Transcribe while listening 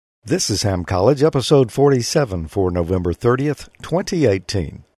This is Ham College, episode 47 for November 30th,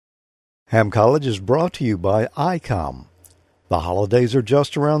 2018. Ham College is brought to you by ICOM. The holidays are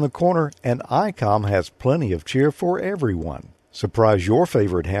just around the corner, and ICOM has plenty of cheer for everyone. Surprise your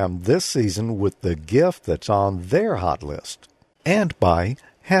favorite ham this season with the gift that's on their hot list. And by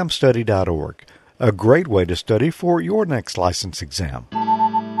hamstudy.org, a great way to study for your next license exam.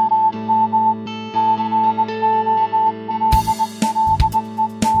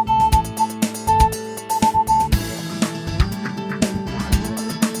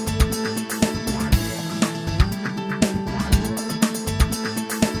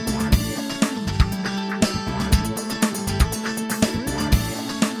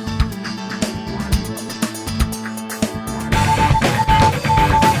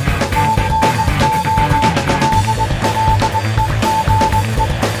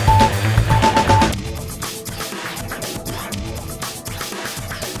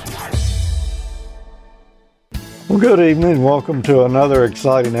 Well, good evening and welcome to another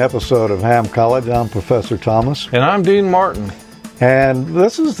exciting episode of Ham College. I'm Professor Thomas. And I'm Dean Martin. And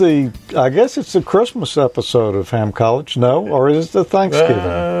this is I guess it's the Christmas episode of Ham College, no? Or is it the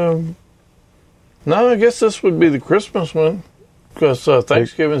Thanksgiving? No, I guess this would be the Christmas one. Because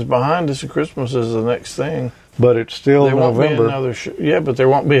Thanksgiving's behind us and Christmas is the next thing. But it's still November. But there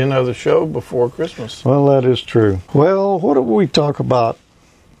won't be another show before Christmas. Well, that is true. Well, what did we talk about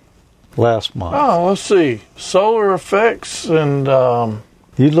last month? Oh, let's see. Solar effects and...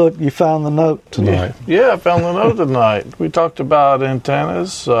 You found the note tonight. Yeah, I found the note tonight. We talked about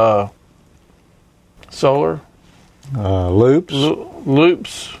antennas, solar. Loops.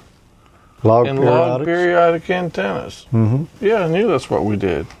 Loops. Log periodic antennas. Mm-hmm. Yeah, I knew that's what we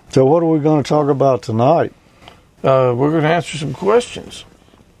did. So what are we going to talk about tonight? We're going to answer some questions.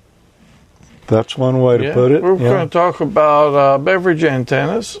 That's one way to put it. We're going to talk about beverage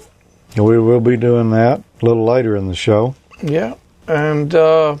antennas. We will be doing that a little later in the show. Yeah, and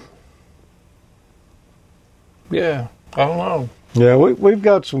I don't know. Yeah, we've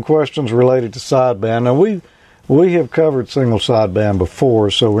got some questions related to sideband. Now, we have covered single sideband before,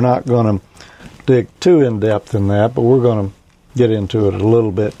 so we're not going to dig too in-depth in that, but we're going to get into it a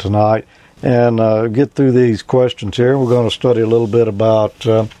little bit tonight and get through these questions here. We're going to study a little bit about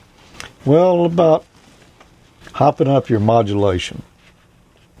hopping up your modulation.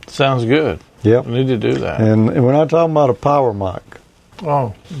 Sounds good. Yep. We need to do that. And we're not talking about a power mic.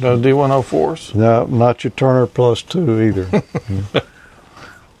 Oh, the D104s? No, not your Turner Plus 2 either.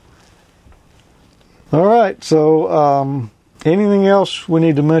 All right, so anything else we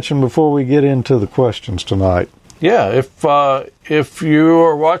need to mention before we get into the questions tonight? Yeah, if you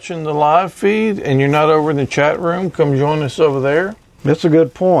are watching the live feed and you're not over in the chat room, come join us over there. That's a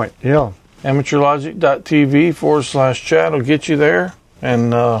good point, yeah. amateurlogic.tv/chat will get you there.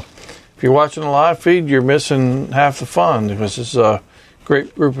 And if you're watching the live feed, you're missing half the fun because it's a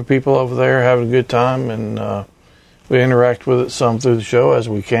great group of people over there having a good time, and we interact with it some through the show as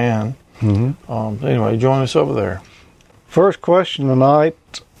we can. Mm-hmm. Anyway, join us over there. First question tonight.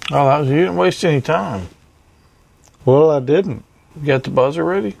 Oh, you didn't waste any time. Well, I didn't. You got the buzzer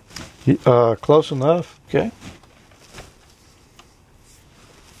ready? Close enough. Okay.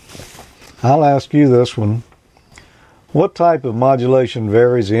 I'll ask you this one. What type of modulation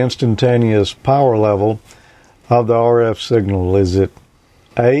varies the instantaneous power level of the RF signal? Is it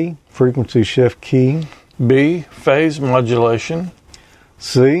A, frequency shift keying, B, phase modulation,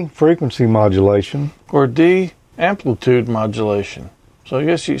 C, frequency modulation, or D, amplitude modulation? So I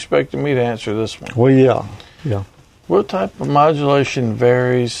guess you expected me to answer this one. Well, yeah. What type of modulation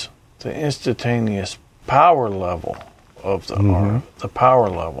varies the instantaneous power level of the RF, the power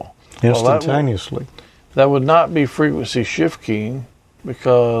level? Instantaneously. That would not be frequency shift keying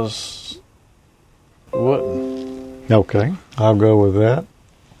because it wouldn't. Okay, I'll go with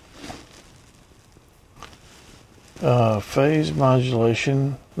that. Phase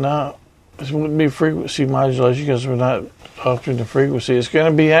modulation. No, it wouldn't be frequency modulation because we're not altering the frequency. It's going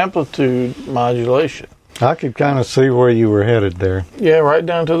to be amplitude modulation. I could kind of see where you were headed there. Yeah, right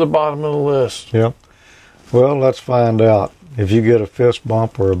down to the bottom of the list. Yep. Well, let's find out if you get a fist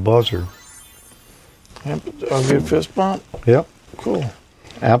bump or a buzzer. I'll get a fist bump? Yep. Cool.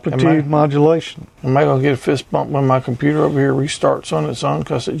 Amplitude modulation. Am I going to get a fist bump when my computer over here restarts on its own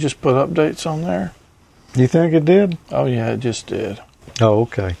because it just put updates on there? You think it did? Oh, yeah, it just did. Oh,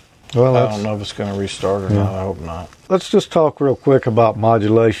 okay. Well, I don't know if it's going to restart or not. I hope not. Let's just talk real quick about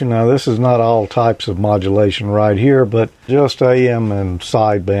modulation. Now, this is not all types of modulation right here, but just AM and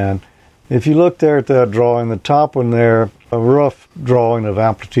sideband. If you look there at that drawing, the top one there, a rough drawing of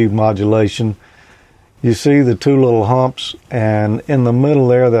amplitude modulation, you see the two little humps, and in the middle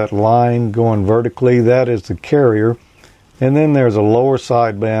there, that line going vertically, that is the carrier. And then there's a lower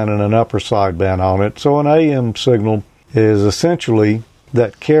sideband and an upper sideband on it. So an AM signal is essentially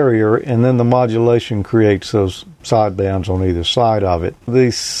that carrier, and then the modulation creates those sidebands on either side of it.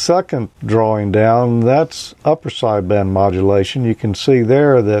 The second drawing down, that's upper sideband modulation. You can see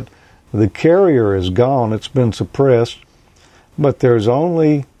there that the carrier is gone. It's been suppressed, but there's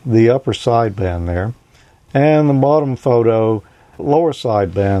only the upper sideband there. And the bottom photo, lower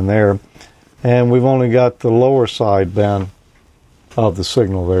sideband there. And we've only got the lower sideband of the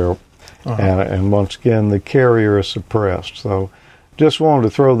signal there. And once again, the carrier is suppressed. So just wanted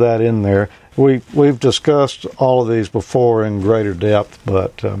to throw that in there. We've discussed all of these before in greater depth,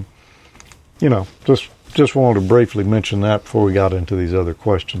 but, just wanted to briefly mention that before we got into these other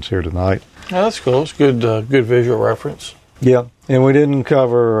questions here tonight. Yeah, that's cool. It's good visual reference. Yeah, and we didn't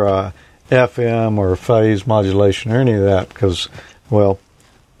cover FM or phase modulation or any of that because, well,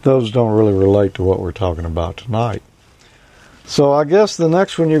 those don't really relate to what we're talking about tonight. So I guess the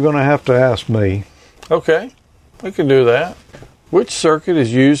next one you're going to have to ask me. Okay, we can do that. Which circuit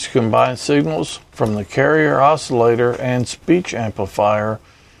is used to combine signals from the carrier oscillator and speech amplifier,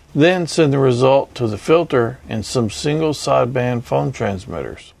 then send the result to the filter in some single sideband phone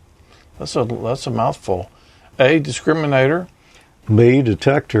transmitters? That's a mouthful. A, discriminator. B,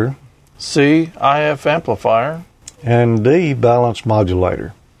 detector. C, IF amplifier. And D, balance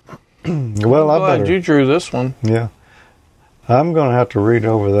modulator. Well, I'm glad you drew this one. Yeah. I'm going to have to read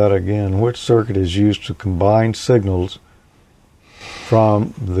over that again. Which circuit is used to combine signals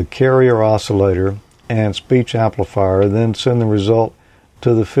from the carrier oscillator and speech amplifier, then send the result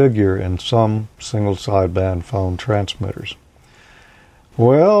to the figure in some single sideband phone transmitters?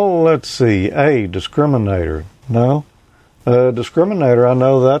 Well, let's see. A, discriminator. No. Discriminator, I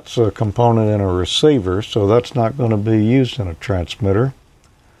know that's a component in a receiver, so that's not going to be used in a transmitter.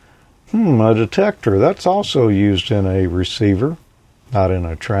 A detector, that's also used in a receiver, not in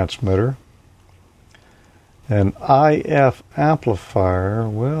a transmitter. An IF amplifier,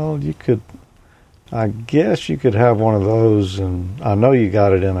 well, I guess you could have one of those, and I know you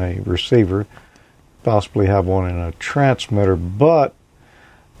got it in a receiver, possibly have one in a transmitter, but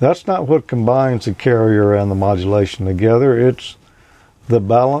that's not what combines the carrier and the modulation together. It's the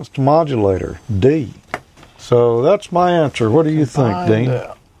balanced modulator, D. So that's my answer. What do you think, Dean?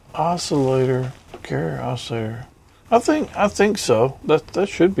 Oscillator, carrier oscillator. I think so. That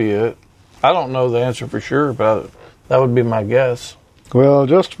should be it. I don't know the answer for sure, but that would be my guess. Well,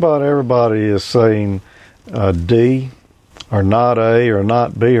 just about everybody is saying D, or not A, or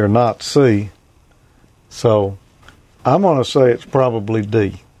not B, or not C. So I'm going to say it's probably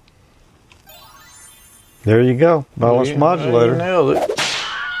D. There you go. Balanced modulator. You nailed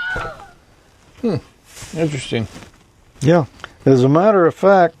it. Interesting. Yeah. As a matter of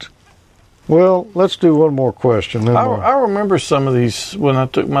fact, well, let's do one more question. I remember some of these when I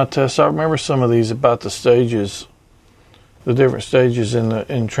took my test. I remember some of these about the stages, the different stages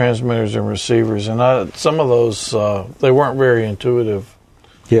in transmitters and receivers, and some of those they weren't very intuitive.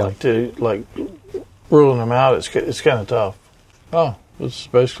 Yeah. Like ruling them out, it's kind of tough. Oh, that's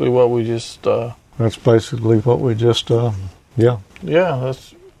basically what we just. That's basically what we just. Yeah. Yeah,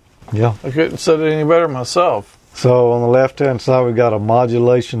 that's. Yeah. I couldn't say it any better myself. So on the left-hand side, we've got a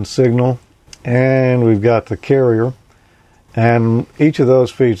modulation signal, and we've got the carrier, and each of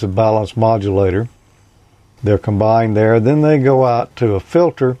those feeds a balanced modulator. They're combined there. Then they go out to a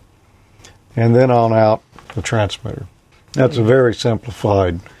filter, and then on out the transmitter. That's a very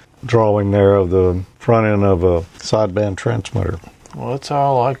simplified drawing there of the front end of a sideband transmitter. Well, that's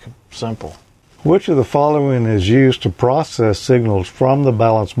how I like it. Simple. Which of the following is used to process signals from the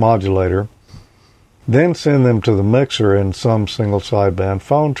balanced modulator, then send them to the mixer in some single sideband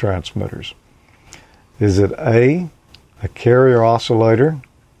phone transmitters? Is it A, a carrier oscillator,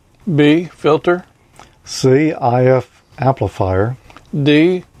 B, filter, C, IF amplifier,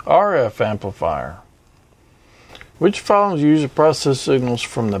 D, RF amplifier? Which following use to process signals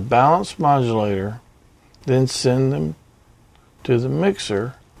from the balanced modulator, then send them to the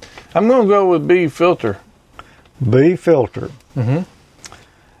mixer? I'm going to go with B, filter. B, filter. Mm-hmm.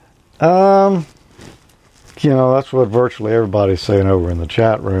 That's what virtually everybody's saying over in the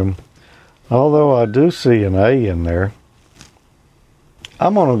chat room. Although I do see an A in there.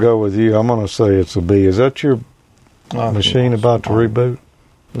 I'm going to go with you. I'm going to say it's a B. Is that your machine about to reboot?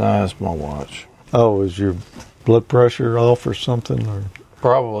 No, that's my watch. Oh, is your blood pressure off or something? Or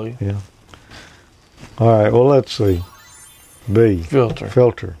probably. Yeah. All right. Well, let's see. B.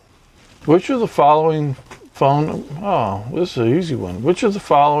 Filter. Which of the following phone... Oh, this is an easy one. Which of the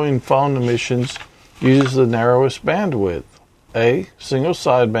following phone emissions uses the narrowest bandwidth? A, single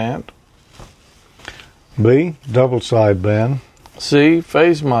sideband. B, double sideband. C,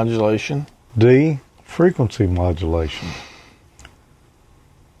 phase modulation. D, frequency modulation.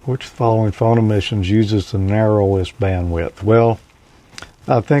 Which of the following phone emissions uses the narrowest bandwidth? Well,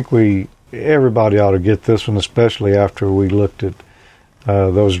 I think everybody ought to get this one, especially after we looked at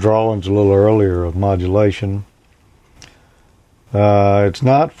those drawings a little earlier of modulation. It's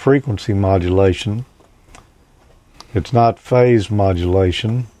not frequency modulation. It's not phase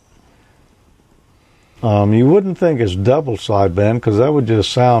modulation. You wouldn't think it's double sideband because that would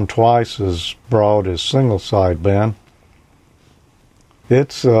just sound twice as broad as single sideband.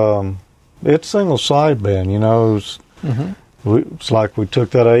 It's single sideband. You know, it's like we took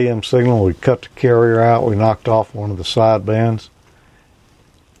that AM signal, we cut the carrier out, we knocked off one of the sidebands,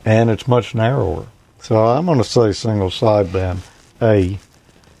 and it's much narrower. So I'm going to say single sideband A,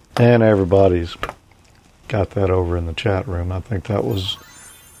 and everybody's got that over in the chat room. I think that was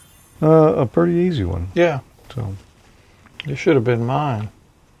a pretty easy one. Yeah. So, it should have been mine.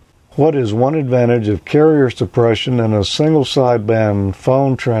 what is one advantage of carrier suppression in a single sideband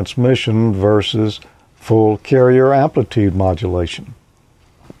phone transmission versus full carrier amplitude modulation?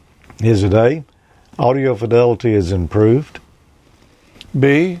 Is it A, audio fidelity is improved?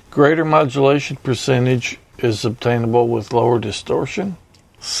 B, greater modulation percentage is obtainable with lower distortion?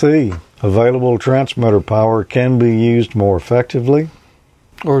 C, available transmitter power can be used more effectively?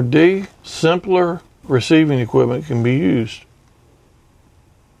 Or D, simpler receiving equipment can be used?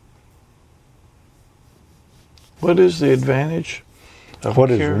 What is the advantage of What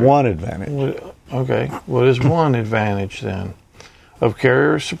is one advantage? What is one advantage then of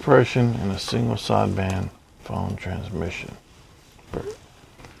carrier suppression in a single sideband phone transmission?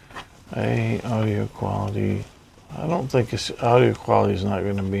 A, audio quality. I don't think audio quality is not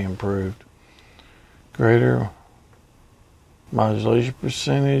going to be improved. Greater modulation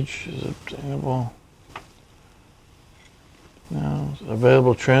percentage is obtainable. No,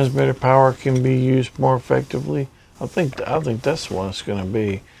 available transmitter power can be used more effectively. I think that's what it's going to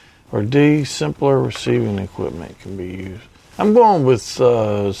be. Or D, simpler receiving equipment can be used. I'm going with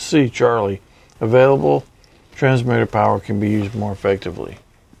C, Charlie. Available transmitter power can be used more effectively.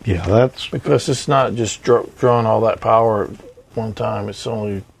 Yeah, that's Because it's not just drawing all that power at one time. It's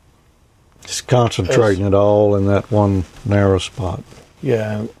only just concentrating it all in that one narrow spot.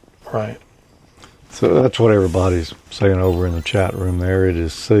 yeah, right. So that's what everybody's saying over in the chat room there. It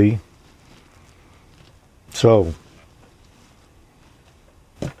is C. So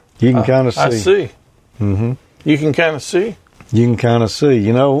you can kind of see. I see. Mm-hmm. You can kind of see. You can kind of see.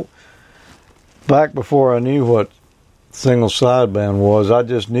 You know, back before I knew what single sideband was, I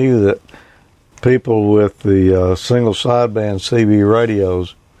just knew that people with the single sideband CB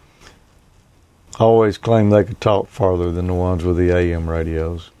radios always claimed they could talk farther than the ones with the AM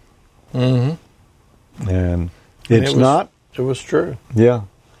radios. Mm-hmm. And it's not. It was true. Yeah.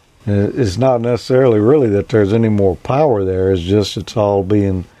 It's not necessarily really that there's any more power there. It's just it's all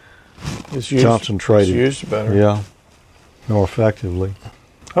being concentrated. It's used better. Yeah. More effectively.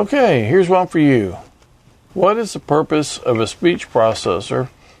 Okay, here's one for you. What is the purpose of a speech processor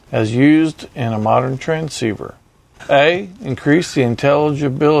as used in a modern transceiver? A, increase the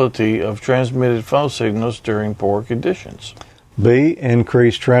intelligibility of transmitted phone signals during poor conditions. B,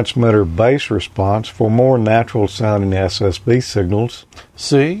 increase transmitter base response for more natural sounding SSB signals.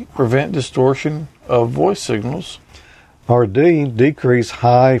 C, prevent distortion of voice signals. Or D, decrease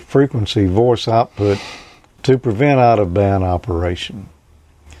high frequency voice output to prevent out of band operation.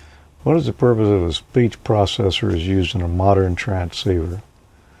 What is the purpose of a speech processor as used in a modern transceiver?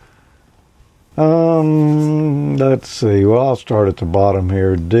 Let's see. Well, I'll start at the bottom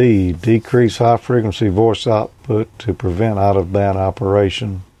here. D, decrease high frequency voice output to prevent out of band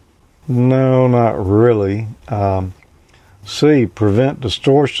operation. No, not really. C, prevent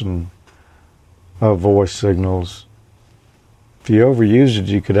distortion of voice signals. If you overuse it,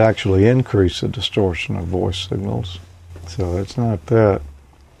 you could actually increase the distortion of voice signals. So it's not that.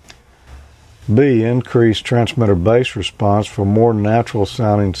 B, increase transmitter base response for more natural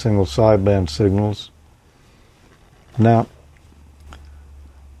sounding single sideband signals. Now,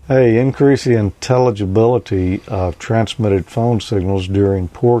 A, increase the intelligibility of transmitted phone signals during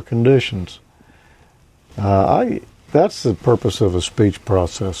poor conditions. That's the purpose of a speech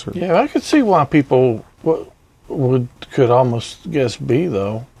processor. Yeah, I could see why people could almost guess B,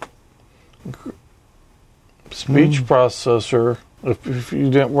 though. Speech processor. If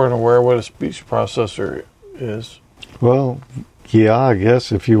you weren't aware what a speech processor is. Well, yeah, I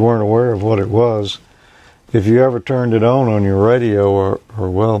guess if you weren't aware of what it was, if you ever turned it on your radio or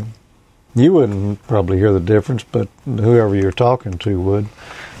You wouldn't probably hear the difference, but whoever you're talking to would.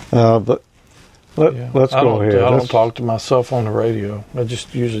 But let's go ahead. I don't talk to myself on the radio. I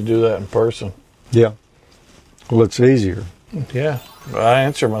just usually do that in person. Yeah. Well, it's easier. Yeah. I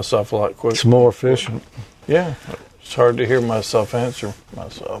answer myself a lot quicker. It's more efficient. Yeah. It's hard to hear myself answer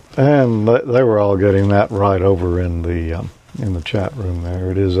myself. And they were all getting that right over in the chat room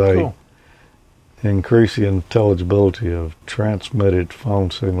there. It is a increase the intelligibility of transmitted phone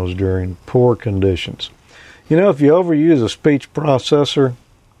signals during poor conditions. You know, if you overuse a speech processor,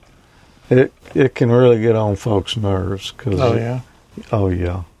 it can really get on folks' nerves. Oh,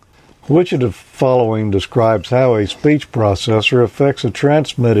 yeah. Which of the following describes how a speech processor affects a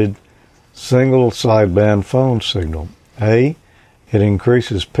transmitted single sideband phone signal? A, it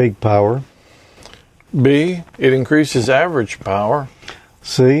increases peak power. B, it increases average power.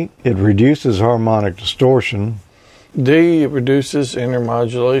 C, it reduces harmonic distortion. D, it reduces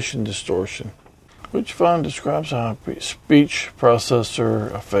intermodulation distortion. Which phone describes how a speech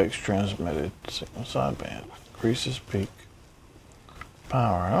processor affects transmitted signal sideband? Increases peak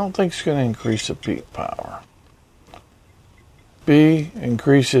power. I don't think it's going to increase the peak power. B,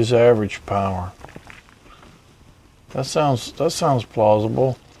 increases average power. That sounds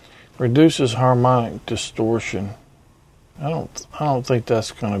plausible. Reduces harmonic distortion. I don't think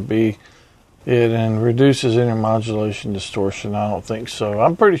that's going to be it. And reduces intermodulation distortion. I don't think so.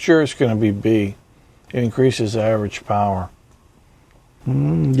 I'm pretty sure it's going to be B. It increases average power.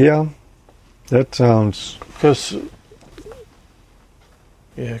 Yeah, that sounds. Because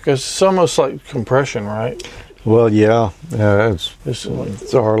it's almost like compression, right? Well, yeah, it's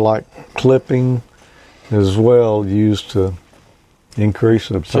like clipping as well, used to increase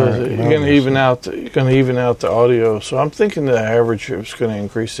the. So you're going to even out the audio. So I'm thinking the average is going to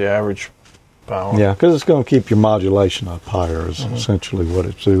increase the average power. Yeah, because it's going to keep your modulation up higher. Is essentially what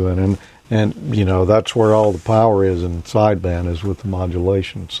it's doing, and you know that's where all the power is in sideband is with the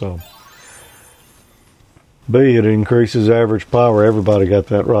modulation. So. B, it increases average power. Everybody got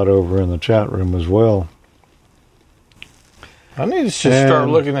that right over in the chat room as well. I need to just start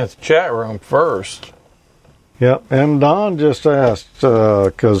looking at the chat room first. Yep, and Don just asked,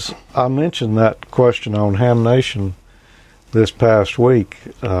 because I mentioned that question on Ham Nation this past week,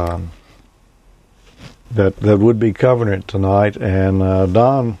 that would be covering it tonight, and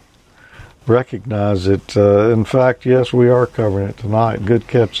Don recognized it. In fact, yes, we are covering it tonight. Good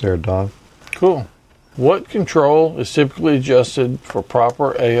catch there, Don. Cool. What control is typically adjusted for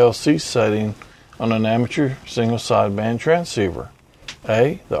proper ALC setting on an amateur single sideband transceiver?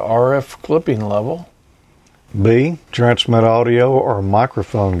 A, the RF clipping level. B, transmit audio or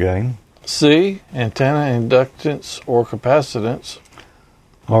microphone gain. C, antenna inductance or capacitance.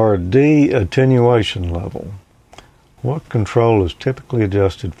 Or D, attenuation level. What control is typically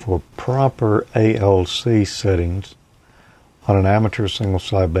adjusted for proper ALC settings on an amateur single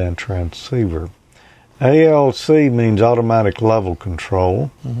sideband transceiver? ALC means automatic level control.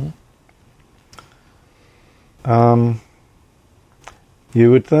 You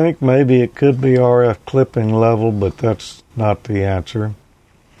would think maybe it could be RF clipping level, but that's not the answer.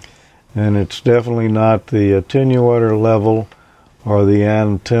 And it's definitely not the attenuator level or the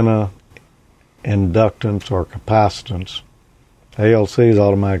antenna inductance or capacitance. ALC is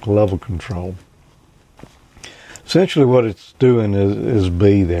automatic level control. Essentially what it's doing is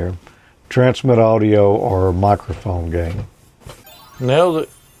B there. Transmit audio or microphone gain. Nailed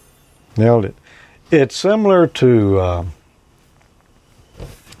it. It's similar to,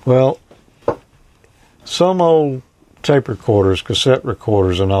 some old tape recorders, cassette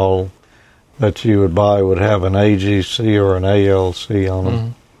recorders and all that you would buy would have an AGC or an ALC on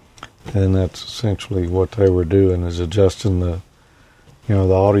them. And that's essentially what they were doing, is adjusting the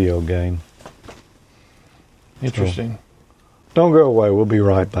audio gain. Interesting. So, don't go away. We'll be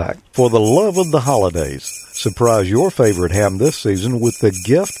right back. For the love of the holidays, surprise your favorite ham this season with the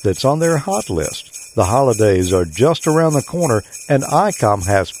gift that's on their hot list. The holidays are just around the corner, and ICOM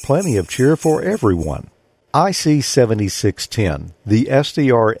has plenty of cheer for everyone. IC7610, the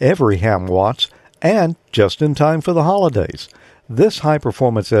SDR every ham wants, and just in time for the holidays. This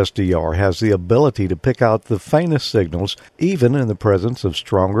high-performance SDR has the ability to pick out the faintest signals, even in the presence of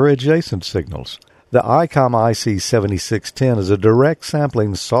stronger adjacent signals. The ICOM IC7610 is a direct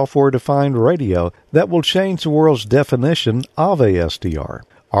sampling software-defined radio that will change the world's definition of a SDR.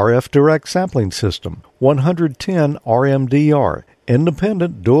 RF direct sampling system, 110 RMDR,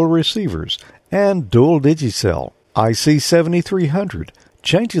 independent dual receivers, and dual Digicel. IC7300,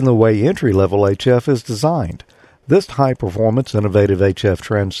 changing the way entry-level HF is designed. This high-performance, innovative HF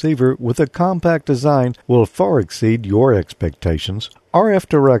transceiver with a compact design will far exceed your expectations. RF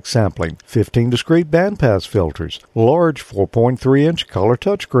direct sampling, 15 discrete bandpass filters, large 4.3-inch color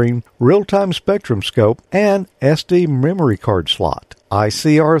touchscreen, real-time spectrum scope, and SD memory card slot.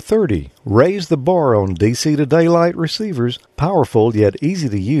 ICR30. Raise the bar on DC to daylight receivers. Powerful yet easy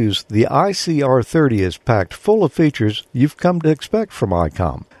to use, the ICR30 is packed full of features you've come to expect from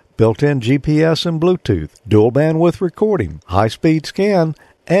ICOM. Built-in GPS and Bluetooth, dual bandwidth recording, high-speed scan,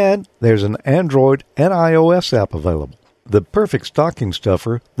 and there's an Android and iOS app available. The perfect stocking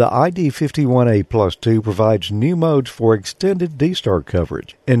stuffer, the ID51A Plus 2 provides new modes for extended D-Star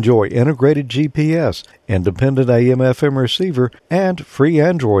coverage. Enjoy integrated GPS, independent AM/FM receiver, and free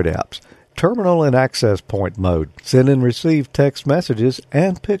Android apps. Terminal and access point mode, send and receive text messages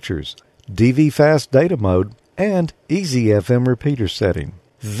and pictures. DV fast data mode, and easy FM repeater setting.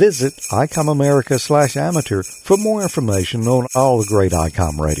 Visit ICOMAmerica/amateur for more information on all the great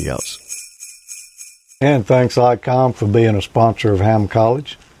ICOM radios. And thanks, ICOM, for being a sponsor of Ham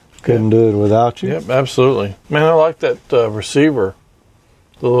College. Couldn't do it without you. Yep, absolutely. Man, I like that receiver,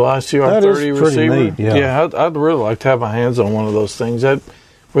 the little ICR30 receiver. Neat, yeah. I'd really like to have my hands on one of those things.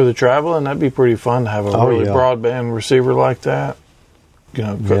 For the traveling, that'd be pretty fun to have a really broadband receiver like that. You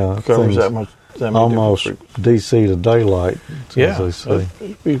know, covers that much. Almost DC to daylight, as they say.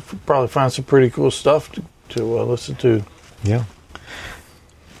 We probably find some pretty cool stuff to listen to. Yeah.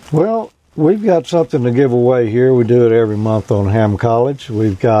 Well, we've got something to give away here. We do it every month on Ham College.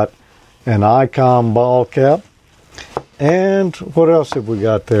 We've got an ICOM ball cap. And what else have we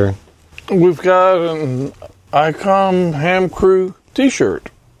got there? We've got an ICOM Ham Crew t-shirt.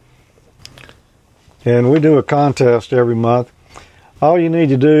 And we do a contest every month. All you need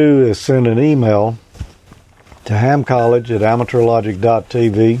to do is send an email to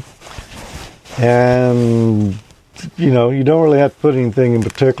hamcollege@amateurlogic.tv. And, you don't really have to put anything in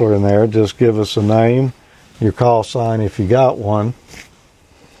particular in there. Just give us a name, your call sign if you got one.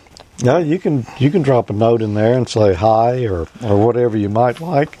 Now, you can drop a note in there and say hi or whatever you might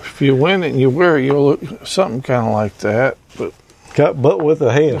like. If you win it and you wear it, you'll look something kind of like that. But with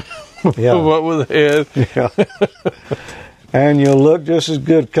a head. Yeah. But with a head. Yeah. And you'll look just as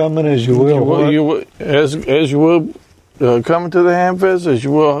good coming as you will. As you will coming to the Hamfest as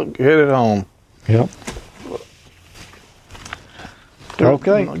you will headed home. Yep.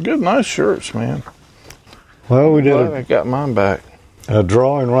 Okay. Good, nice shirts, man. Well, we did. I got mine back. A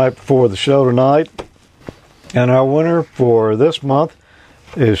drawing right before the show tonight, and our winner for this month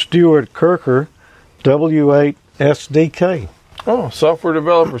is Stuart Kirker, W8SDK. Oh, software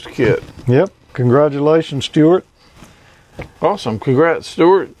developers kit. Yep. Congratulations, Stuart. Awesome. Congrats,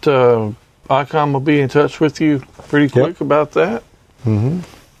 Stuart. ICOM will be in touch with you pretty quick about that. Mm-hmm.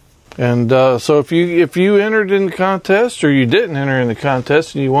 And so if you entered in the contest or you didn't enter in the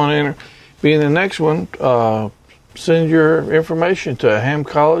contest and you want to be in the next one, send your information to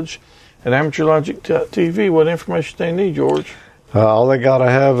hamcollege@amateurlogic.tv. What information they need, George? All they got to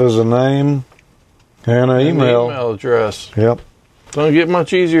have is a name and an email. Email address. Yep. Don't get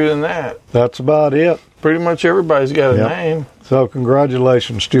much easier than that. That's about it. Pretty much everybody's got a name. So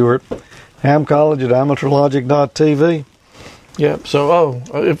congratulations, Stuart. hamcollege@amateurlogic.tv. Yep. So,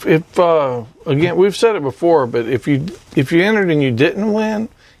 if again, we've said it before, but if you entered and you didn't win,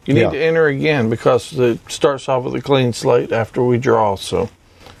 you need to enter again because it starts off with a clean slate after we draw. So,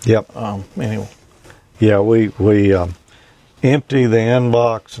 yep. Anyway. Yeah, we empty the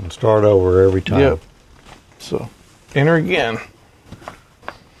inbox and start over every time. Yep. So, enter again.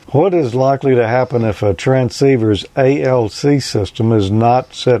 What is likely to happen if a transceiver's ALC system is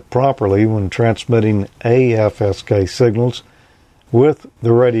not set properly when transmitting AFSK signals with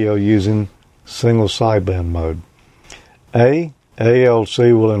the radio using single sideband mode? A.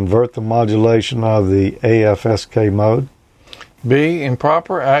 ALC will invert the modulation of the AFSK mode. B.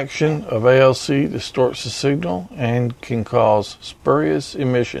 Improper action of ALC distorts the signal and can cause spurious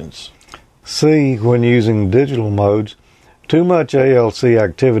emissions. C. When using digital modes, too much ALC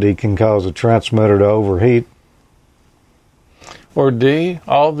activity can cause a transmitter to overheat. Or D,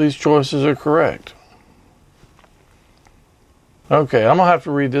 all of these choices are correct. Okay, I'm going to have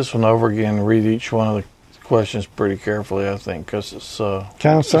to read this one over again and read each one of the questions pretty carefully, I think, because it's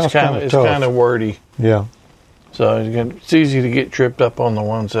kind of wordy. Yeah. So it's easy to get tripped up on the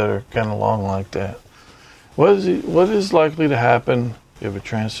ones that are kind of long like that. What is likely to happen if a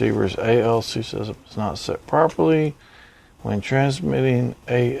transceiver's ALC system is not set properly when transmitting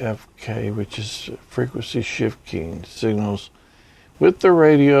AFK, which is frequency shift keying signals, with the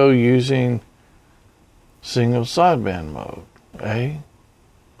radio using single sideband mode? A.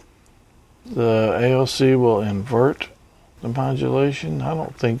 The ALC will invert the modulation? I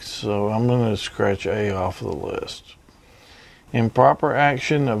don't think so. I'm going to scratch A off the list. Improper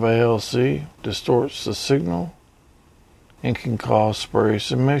action of ALC distorts the signal and can cause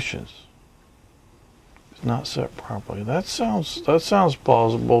spurious emissions. It's not set properly. That sounds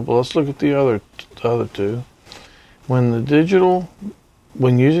plausible, but let's look at the other two. When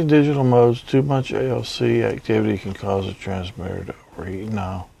using digital modes, too much ALC activity can cause the transmitter to overheat.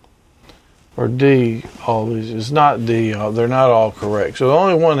 No. Or D, all these. It's not D. They're not all correct. So the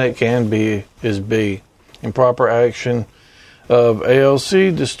only one that can be is B. Improper action of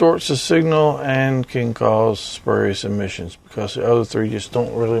ALC distorts the signal and can cause spurious emissions, because the other three just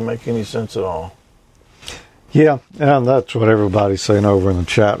don't really make any sense at all. Yeah, and that's what everybody's saying over in the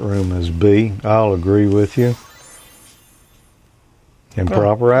chat room is B. I'll agree with you.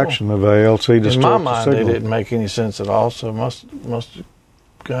 Improper action of ALC distorts the signal. In my mind, they didn't make any sense at all, so must have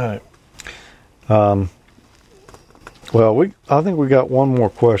got it. Well, I think we got one more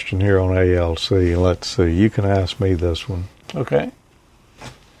question here on ALC. Let's see. You can ask me this one. Okay.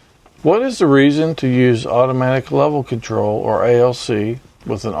 What is the reason to use automatic level control, or ALC,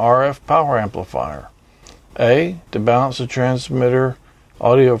 with an RF power amplifier? A, to balance the transmitter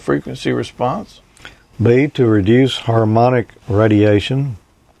audio frequency response. B, to reduce harmonic radiation.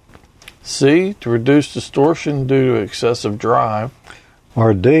 C, to reduce distortion due to excessive drive.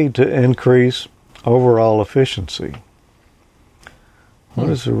 Or D, to increase overall efficiency. What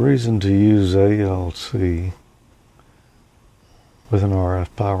is the reason to use ALC with an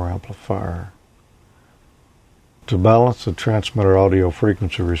RF power amplifier? To balance the transmitter audio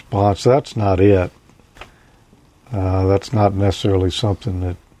frequency response. That's not it. That's not necessarily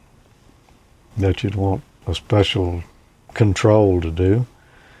something that you'd want a special control to do.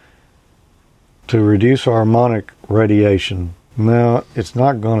 To reduce harmonic radiation. Now, it's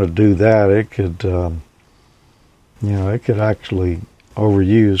not going to do that. It could, it could actually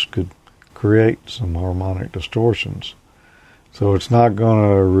overuse, could create some harmonic distortions. So it's not going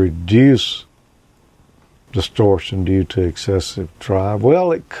to reduce distortion due to excessive drive.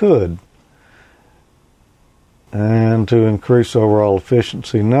 Well, it could. And to increase overall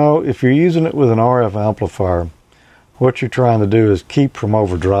efficiency. No, if you're using it with an RF amplifier, what you're trying to do is keep from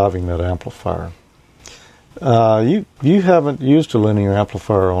overdriving that amplifier. You haven't used a linear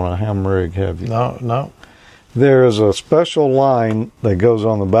amplifier on a ham rig, have you? No. There is a special line that goes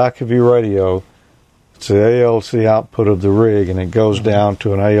on the back of your radio. It's the ALC output of the rig, and it goes down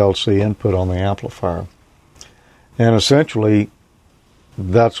to an ALC input on the amplifier. And essentially,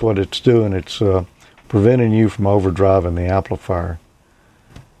 that's what it's doing. It's preventing you from overdriving the amplifier.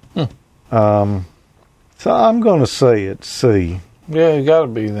 So I'm going to say it's C. Yeah, it got to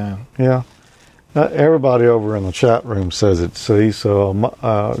be then. Yeah. Everybody over in the chat room says it's C, so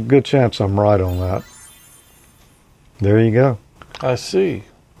a good chance I'm right on that. There you go. I see.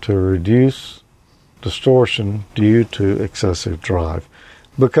 To reduce distortion due to excessive drive.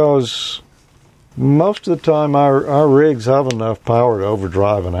 Because most of the time our rigs have enough power to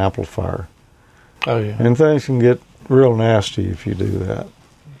overdrive an amplifier. Oh, yeah. And things can get real nasty if you do that.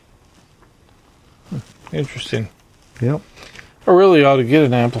 Interesting. Yep. I really ought to get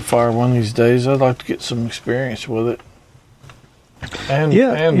an amplifier one of these days. I'd like to get some experience with it. And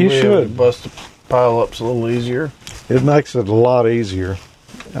you should. Bust the pile-ups a little easier. It makes it a lot easier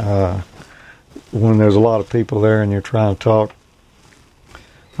when there's a lot of people there and you're trying to talk.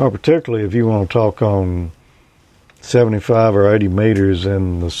 Well, particularly if you want to talk on 75 or 80 meters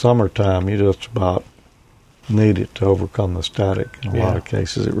in the summertime, you just about need it to overcome the static. In a lot of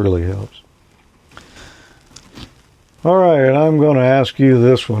cases, it really helps. All right, and I'm going to ask you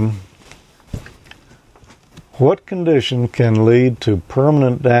this one. What condition can lead to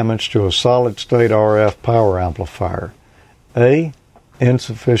permanent damage to a solid-state RF power amplifier? A,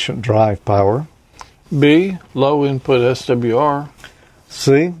 insufficient drive power. B, low input SWR.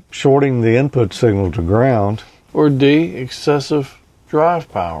 C, shorting the input signal to ground. Or D, excessive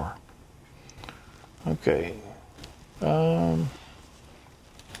drive power. Okay.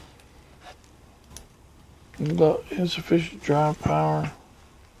 Insufficient drive power.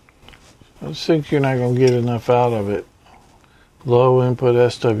 I think you're not going to get enough out of it. Low input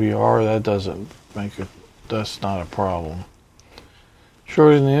SWR, that's not a problem.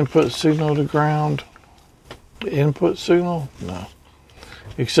 Shorting the input signal to ground. The input signal? No.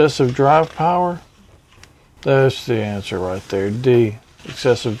 Excessive drive power? That's the answer right there. D,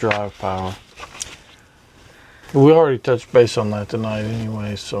 excessive drive power. We already touched base on that tonight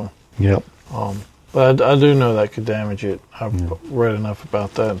anyway, so. Yep. But I do know that could damage it. I've read enough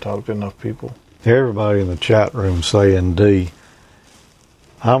about that and talked to enough people. Everybody in the chat room saying D.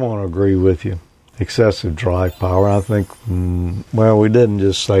 I'm going to agree with you. Excessive drive power. I think, well, we didn't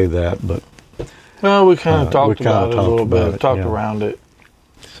just say that, but... Well, we kind of talked about it a little bit, talked yeah. around it.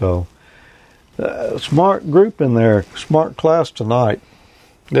 So, smart group in there, smart class tonight.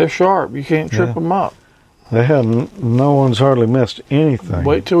 They're sharp. You can't trip them up. They haven't, no one's hardly missed anything.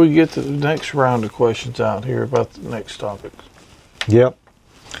 Wait till we get to the next round of questions out here about the next topics. Yep.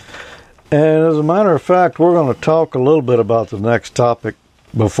 And as a matter of fact, we're going to talk a little bit about the next topic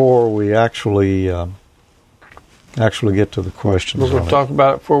before we actually get to the questions. We're going to talk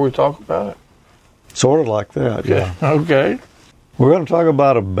about it before we talk about it? Sort of like that, yeah. Okay. We're going to talk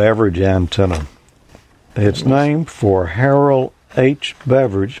about a Beveridge antenna. It's named for Harold H.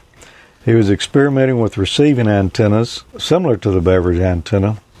 Beveridge. He was experimenting with receiving antennas similar to the Beveridge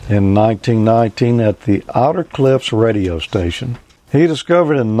antenna in 1919 at the Outer Cliffs radio station. He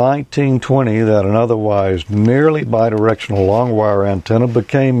discovered in 1920 that an otherwise nearly bidirectional long wire antenna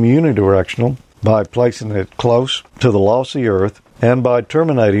became unidirectional by placing it close to the lossy earth and by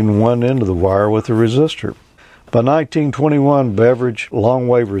terminating one end of the wire with a resistor. By 1921, Beveridge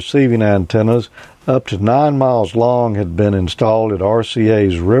long-wave receiving antennas up to 9 miles long had been installed at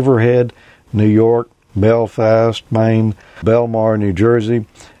RCA's Riverhead, New York, Belfast, Maine, Belmar, New Jersey,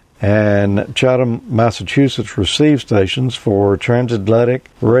 and Chatham, Massachusetts receive stations for transatlantic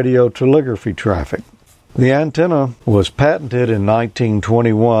radio telegraphy traffic. The antenna was patented in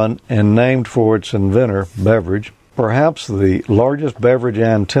 1921 and named for its inventor, Beveridge. Perhaps the largest Beveridge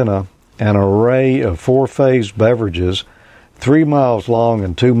antenna, an array of four-phased Beverages, 3 miles long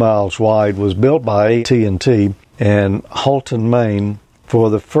and 2 miles wide, was built by AT&T in Halton, Maine, for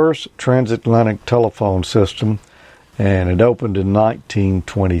the first transatlantic telephone system, and it opened in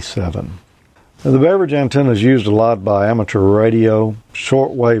 1927. Now, the Beveridge antenna is used a lot by amateur radio,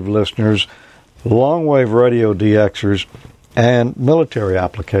 shortwave listeners, long-wave radio DXers, and military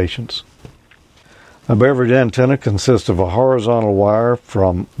applications. A Beveridge antenna consists of a horizontal wire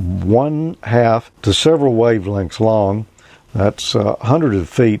from 1/2 to several wavelengths long. That's hundreds of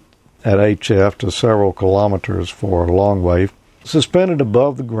feet at HF to several kilometers for a long wave, suspended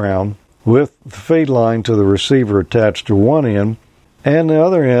above the ground with the feed line to the receiver attached to one end and the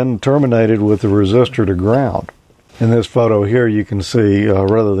other end terminated with the resistor to ground. In this photo here you can see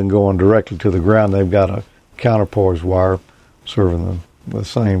rather than going directly to the ground, they've got a counterpoise wire serving the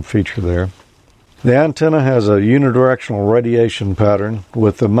same feature there. The antenna has a unidirectional radiation pattern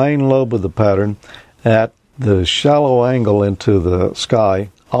with the main lobe of the pattern at the shallow angle into the sky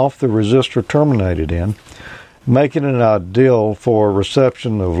off the resistor terminated end, making it ideal for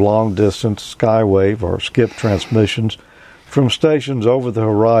reception of long-distance skywave or skip transmissions from stations over the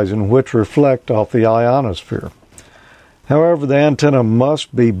horizon which reflect off the ionosphere. However, the antenna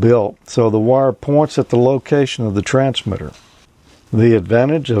must be built so the wire points at the location of the transmitter. The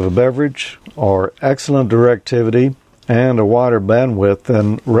advantage of a Beveridge are excellent directivity and a wider bandwidth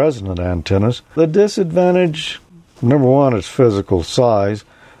than resonant antennas. The disadvantage, number one, is physical size,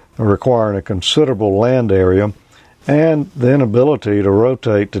 requiring a considerable land area, and the inability to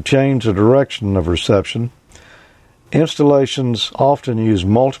rotate to change the direction of reception. Installations often use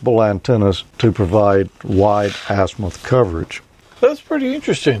multiple antennas to provide wide azimuth coverage. That's pretty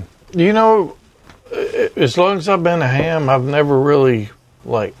interesting. You know, as long as I've been a ham, I've never really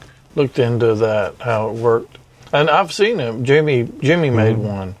looked into that, how it worked. And I've seen it. Jimmy made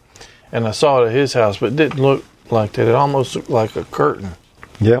one, and I saw it at his house, but it didn't look like that. It almost looked like a curtain.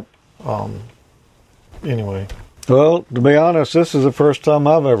 Yep. Anyway. Well, to be honest, this is the first time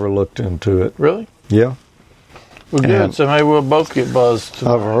I've ever looked into it. Really? Yeah. Well, good. So maybe we'll both get buzzed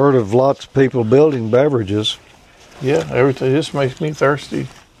tonight. I've heard of lots of people building beverages. Yeah, everything. This makes me thirsty.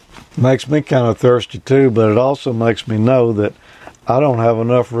 Makes me kind of thirsty too, but it also makes me know that I don't have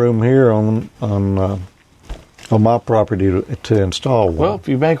enough room here on my property to install one. Well, if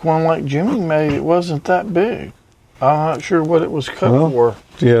you make one like Jimmy made, it wasn't that big. I'm not sure what it was cut for.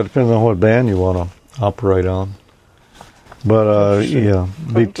 Yeah, it depends on what band you want to operate on. But yeah,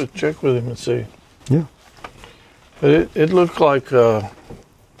 I'll have to check with him and see. Yeah, but it looked like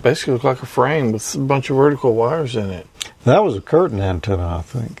basically looked like a frame with a bunch of vertical wires in it. That was a curtain antenna, I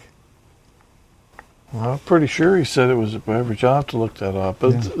think. Well, I'm pretty sure he said it was a Beveridge. I'll have to look that up.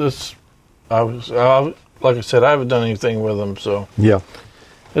 But this, like I said, I haven't done anything with them, so yeah,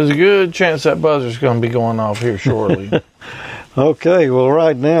 there's a good chance that buzzer's going to be going off here shortly. Okay, well,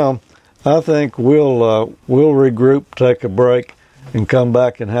 right now, I think we'll regroup, take a break, and come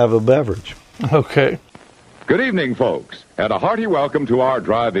back and have a beverage. Okay. Good evening, folks, and a hearty welcome to our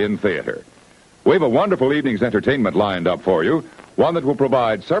drive-in theater. We have a wonderful evening's entertainment lined up for you, one that will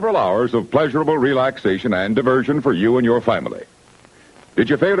provide several hours of pleasurable relaxation and diversion for you and your family. Did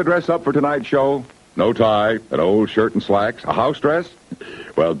you fail to dress up for tonight's show? No tie, an old shirt and slacks, a house dress?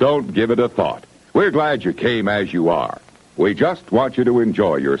 Well, don't give it a thought. We're glad you came as you are. We just want you to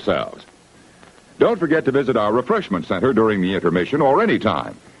enjoy yourselves. Don't forget to visit our refreshment center during the intermission or any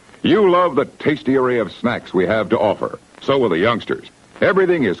time. You love the tasty array of snacks we have to offer. So will the youngsters.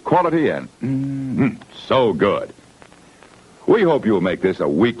 Everything is quality and so good. We hope you'll make this a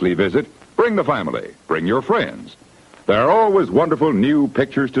weekly visit. Bring the family. Bring your friends. There are always wonderful new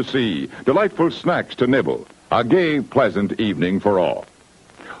pictures to see, delightful snacks to nibble, a gay, pleasant evening for all.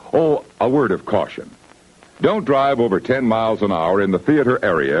 Oh, a word of caution. Don't drive over 10 miles an hour in the theater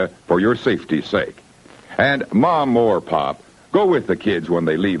area for your safety's sake. And Mom or Pop, go with the kids when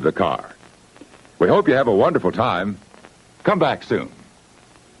they leave the car. We hope you have a wonderful time. Come back soon.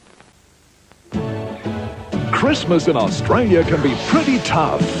 Christmas in Australia can be pretty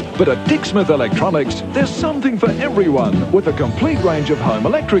tough, but at Dick Smith Electronics, there's something for everyone with a complete range of home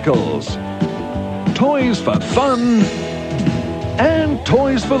electricals. Toys for fun and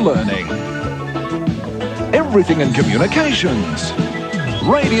toys for learning. Everything in communications.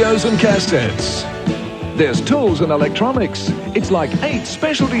 Radios and cassettes. There's tools and electronics. It's like 8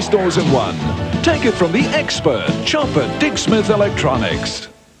 specialty stores in one. Take it from the expert. Shop at Dick Smith Electronics.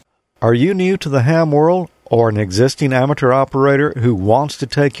 Are you new to the ham world or an existing amateur operator who wants to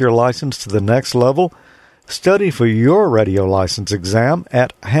take your license to the next level? Study for your radio license exam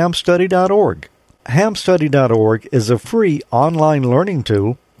at hamstudy.org. Hamstudy.org is a free online learning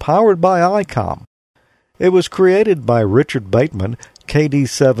tool powered by ICOM. It was created by Richard Bateman,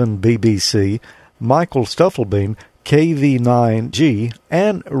 KD7BBC, Michael Stufflebean, KV9G,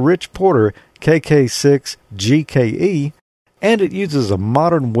 and Rich Porter, KK6GKE, and it uses a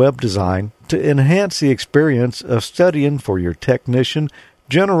modern web design to enhance the experience of studying for your technician,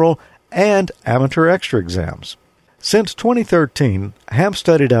 general, and amateur extra exams. Since 2013,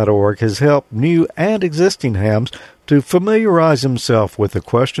 hamstudy.org has helped new and existing hams to familiarize themselves with the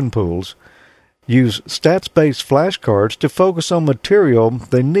question pools, use stats-based flashcards to focus on material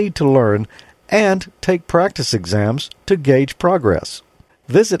they need to learn, and take practice exams to gauge progress.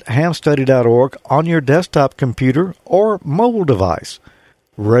 Visit hamstudy.org on your desktop computer or mobile device.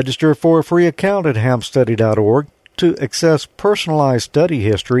 Register for a free account at hamstudy.org to access personalized study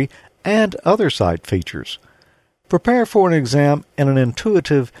history and other site features. Prepare for an exam in an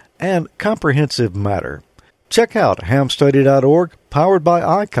intuitive and comprehensive manner. Check out hamstudy.org, powered by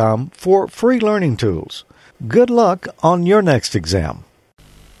ICOM, for free learning tools. Good luck on your next exam.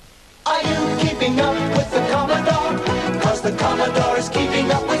 Are you keeping up with the Commodore? 'Cause the Commodore is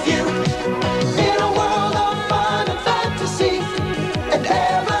keeping up with you. In a world of fun and fantasy, and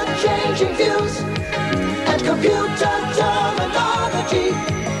ever-changing views, and computer terminology,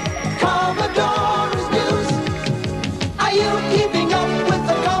 Commodore is news. Are you keeping up with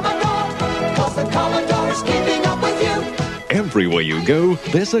the Commodore? 'Cause the Commodore is keeping up with you. Everywhere you go,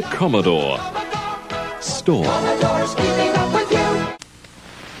 there's a Commodore store. Commodore is keeping up with you.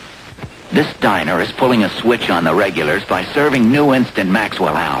 This diner is pulling a switch on the regulars by serving new instant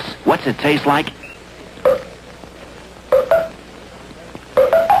Maxwell House. What's it taste like?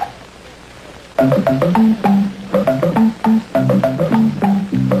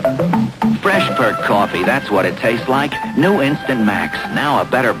 Fresh Perk coffee, that's what it tastes like. New Instant Max. Now a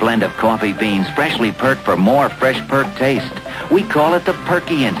better blend of coffee beans, freshly perked for more Fresh Perk taste. We call it the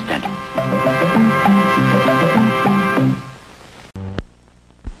Perky Instant.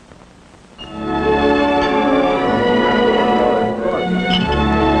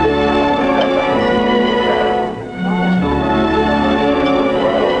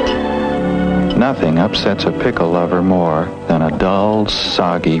 Nothing upsets a pickle lover more than a dull,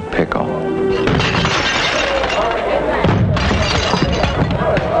 soggy pickle.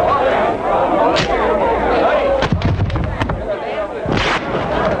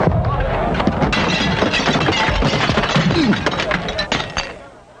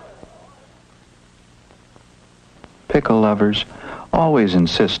 Pickle lovers always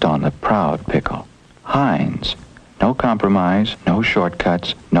insist on the proud pickle. Heinz. No compromise, no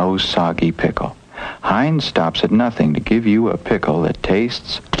shortcuts, no soggy pickle. Heinz stops at nothing to give you a pickle that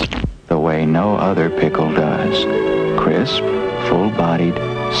tastes the way no other pickle does. Crisp, full-bodied,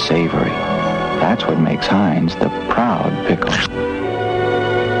 savory. That's what makes Heinz the proud pickle.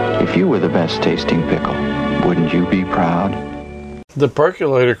 If you were the best-tasting pickle, wouldn't you be proud? The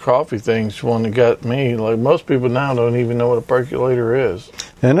percolator coffee thing's one that got me. Like, most people now don't even know what a percolator is.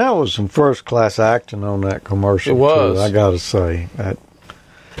 And that was some first-class acting on that commercial, it was. too, I got to say.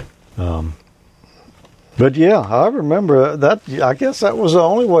 But, yeah, I remember that. I guess that was the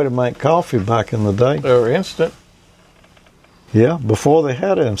only way to make coffee back in the day. They were instant. Yeah, before they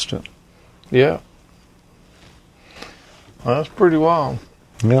had instant. Yeah. Well, that's pretty wild.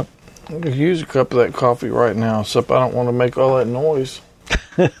 Yep. I could use a cup of that coffee right now, except I don't want to make all that noise.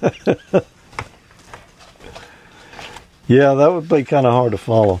 Yeah, that would be kind of hard to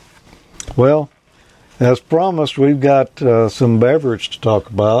follow. Well, as promised, we've got some beverage to talk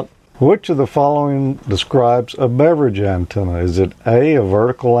about. Which of the following describes a beverage antenna? Is it A, a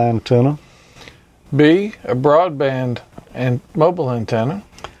vertical antenna? B, a broadband and mobile antenna.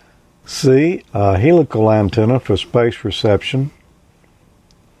 C, a helical antenna for space reception?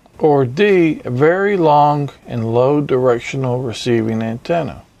 Or D, a very long and low directional receiving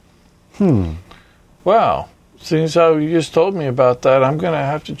antenna. Wow. Seeing how you just told me about that, I'm going to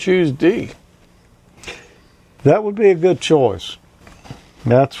have to choose D. That would be a good choice.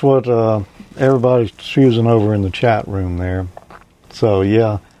 That's what everybody's choosing over in the chat room there. So,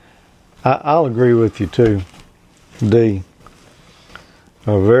 yeah, I'll agree with you, too. D.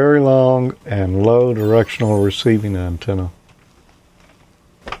 A very long and low directional receiving antenna.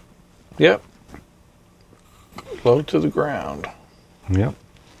 Yep. Low to the ground. Yep.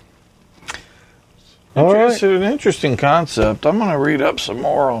 All right. It's an interesting concept. I'm going to read up some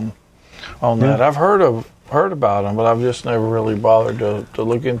more on that. I've heard about them, but I've just never really bothered to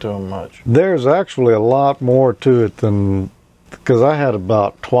look into them much. There's actually a lot more to it than, because I had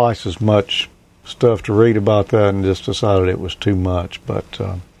about twice as much stuff to read about that and just decided it was too much. But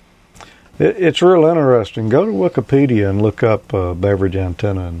it's real interesting. Go to Wikipedia and look up beverage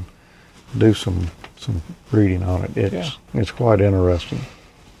antenna and do some reading on it. It's quite interesting.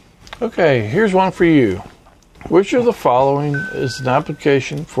 Okay, here's one for you. Which of the following is an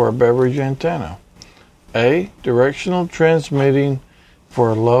application for a beverage antenna? A, directional transmitting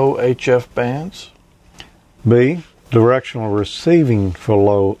for low HF bands. B, directional receiving for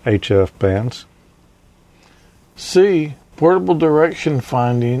low HF bands. C, portable direction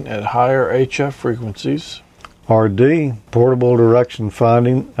finding at higher HF frequencies. Or D, portable direction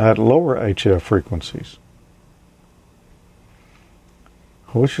finding at lower HF frequencies.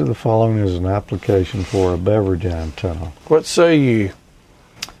 Which of the following is an application for a beverage antenna? What say you?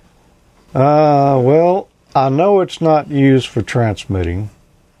 Well, I know it's not used for transmitting,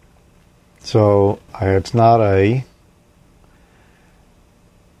 so it's not A.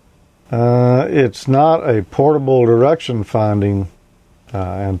 It's not a portable direction finding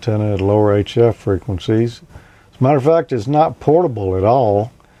antenna at lower HF frequencies. As a matter of fact, it's not portable at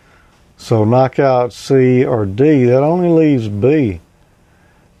all. So knock out C or D. That only leaves B.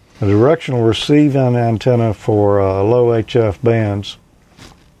 A directional receiving antenna for low HF bands,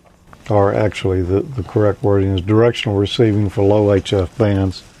 or actually the correct wording is directional receiving for low HF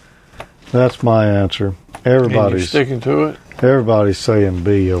bands. That's my answer. Everybody's sticking to it? Everybody's saying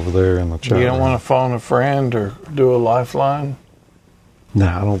B over there in the chat. You don't want to phone a friend or do a lifeline? No,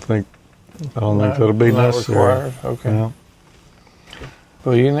 I don't think that'll be necessary. Required? Okay. Yeah.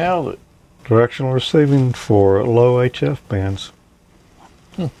 Well, you nailed it. Directional receiving for low HF bands.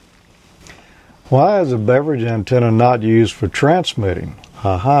 Why is a beverage antenna not used for transmitting?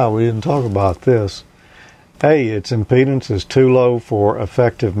 We didn't talk about this. A, its impedance is too low for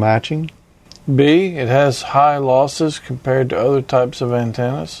effective matching. B, it has high losses compared to other types of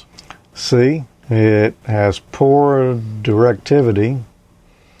antennas. C, it has poor directivity.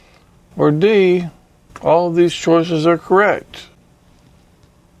 Or D, all of these choices are correct.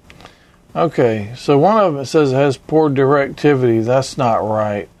 Okay, so one of them says it has poor directivity. That's not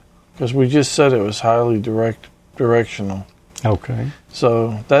right, because we just said it was highly directional. Okay.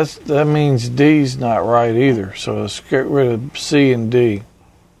 So that means D's not right either. So let's get rid of C and D.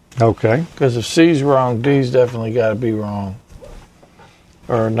 Okay. Because if C's wrong, D's definitely got to be wrong.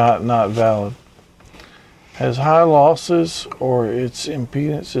 Or not valid. Has high losses or its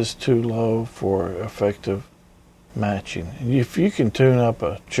impedance is too low for effective matching. If you can tune up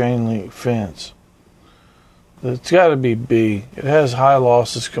a chain link fence, it's got to be B. It has high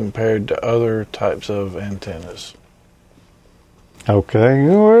losses compared to other types of antennas. Okay,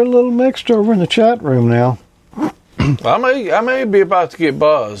 we're a little mixed over in the chat room now. I may be about to get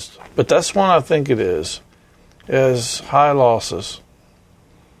buzzed, but that's one I think it is. It has high losses.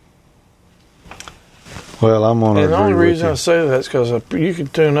 Well, I'm on. And the only reason I say that is because you can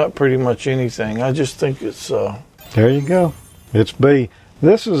tune up pretty much anything. I just think it's. There you go. It's B.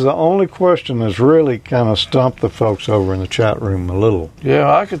 This is the only question that's really kind of stumped the folks over in the chat room a little.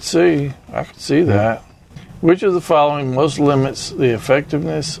 Yeah, I could see that. Which of the following most limits the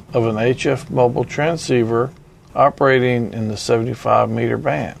effectiveness of an HF mobile transceiver operating in the 75-meter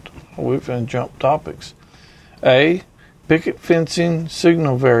band? We've been jump topics. A, picket fencing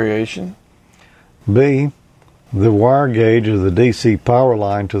signal variation. B, The wire gauge of the DC power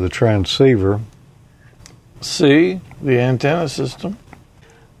line to the transceiver. C, the antenna system.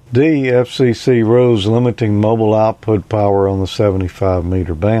 D, FCC rules limiting mobile output power on the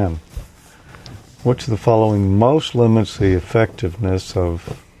 75-meter band. Which of the following most limits the effectiveness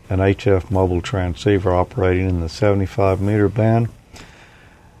of an HF mobile transceiver operating in the 75-meter band?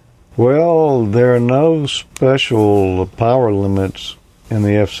 Well, there are no special power limits in the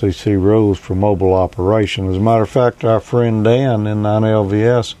FCC rules for mobile operation. As a matter of fact, our friend Dan in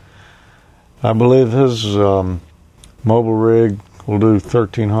 9LVS, I believe his mobile rig will do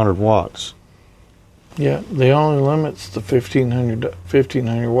 1,300 watts. Yeah, the only limit's the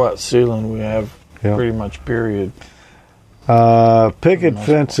 1,500 watt ceiling we have, pretty much, period. Picket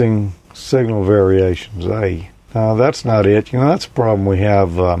fencing signal variations, A. That's not it. That's a problem we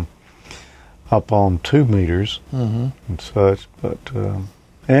have up on 2 meters and such. But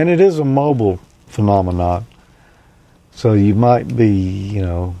and it is a mobile phenomenon, so you might be,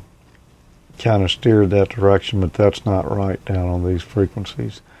 kind of steered that direction, but that's not right down on these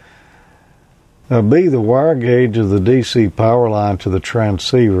frequencies. B, the wire gauge of the DC power line to the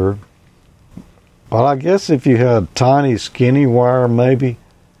transceiver. Well, I guess if you had tiny, skinny wire, maybe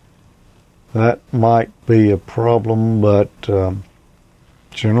that might be a problem, but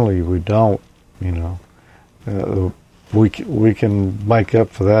generally we don't. We can make up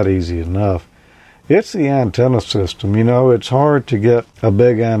for that easy enough. It's the antenna system. It's hard to get a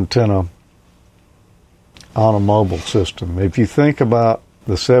big antenna on a mobile system. If you think about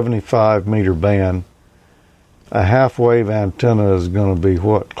the 75-meter band, a half-wave antenna is going to be,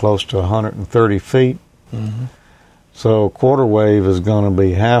 close to 130 feet? Mm-hmm. So a quarter wave is going to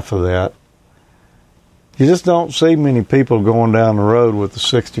be half of that. You just don't see many people going down the road with a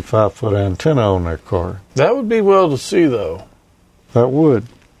 65-foot antenna on their car. That would be well to see, though. That would.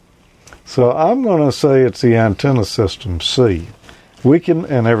 So I'm going to say it's the antenna system, C. We can,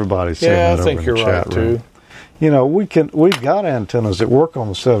 and everybody's saying that over in the chat room. Yeah, I think you're right, too. We've got antennas that work on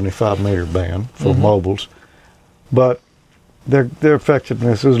the 75-meter band for mobiles, but their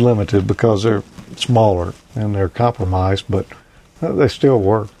effectiveness is limited because they're smaller and they're compromised, but they still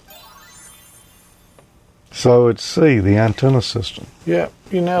work. So it's C, the antenna system. Yeah,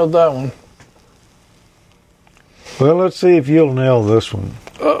 you nailed that one. Well, let's see if you'll nail this one.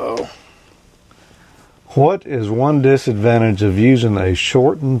 Uh-oh. What is one disadvantage of using a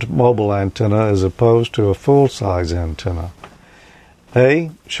shortened mobile antenna as opposed to a full-size antenna?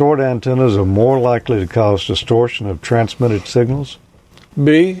 A, short antennas are more likely to cause distortion of transmitted signals.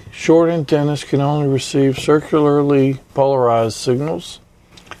 B, short antennas can only receive circularly polarized signals.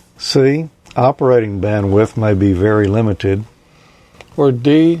 C, operating bandwidth may be very limited. Or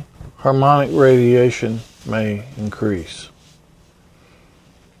D, harmonic radiation may increase.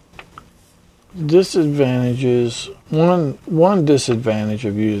 Disadvantages. One disadvantage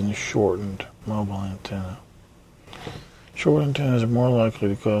of using a shortened mobile antenna. Short antennas are more likely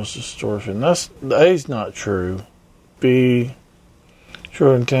to cause distortion. A's not true. B,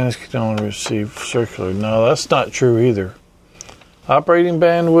 short antennas can only receive circular. No, that's not true either. Operating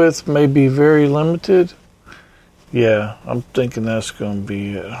bandwidth may be very limited. Yeah, I'm thinking that's going to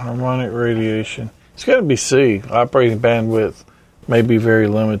be it. Harmonic radiation. It's got to be C. Operating bandwidth may be very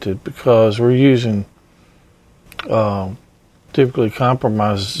limited because we're using typically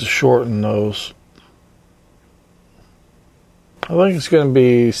compromises to shorten those. I think it's going to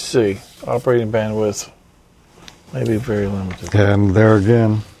be C. Operating bandwidth may be very limited. And there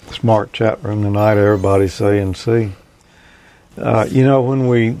again, smart chat room tonight, everybody's saying C. When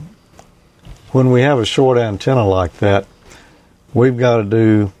we have a short antenna like that, we've got to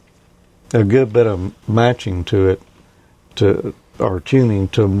do a good bit of matching to it, or tuning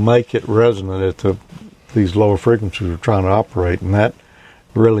to make it resonant at these lower frequencies we're trying to operate, and that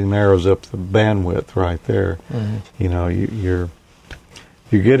really narrows up the bandwidth right there. Mm-hmm.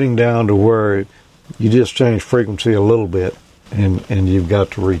 You're getting down to where you just change frequency a little bit, and you've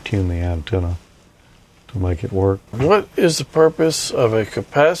got to retune the antenna to make it work. What is the purpose of a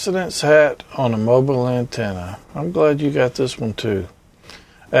capacitance hat on a mobile antenna? I'm glad you got this one too.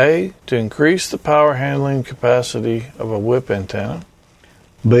 A, to increase the power handling capacity of a whip antenna.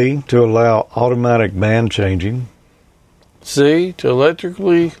 B, to allow automatic band changing. C, to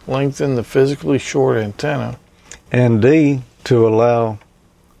electrically lengthen the physically short antenna. And D, to allow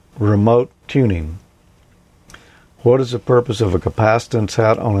remote tuning. What is the purpose of a capacitance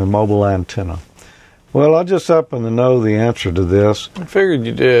hat on a mobile antenna? Well, I just happen to know the answer to this. I figured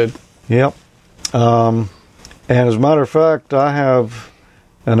you did. Yep. And as a matter of fact, I have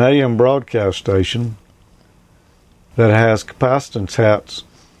an AM broadcast station that has capacitance hats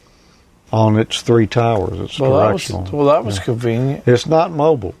on its 3 towers. It's directional. That was convenient. It's not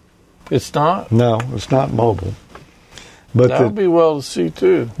mobile. It's not? No, it's not mobile. But that would be well to see,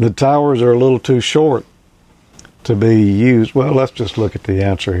 too. The towers are a little too short to be used. Well, let's just look at the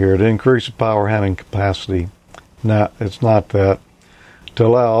answer here. To increase the power handling capacity. No, it's not that. To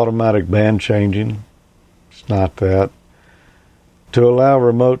allow automatic band changing. It's not that. To allow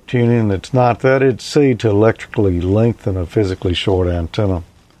remote tuning. It's not that. It's C, to electrically lengthen a physically short antenna.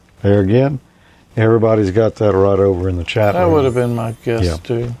 There again, everybody's got that right over in the chat room. That would have been my guess,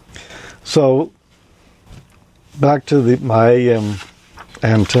 too. So, back to my AM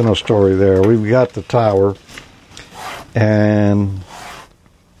antenna story there. We've got the tower, and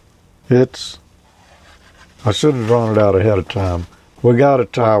I should have drawn it out ahead of time. We got a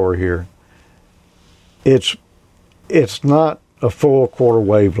tower here. It's not a full quarter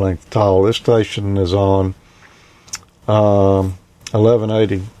wavelength tall. This station is on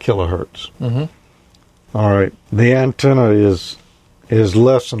 1180 kilohertz. Mm-hmm. All right. The antenna is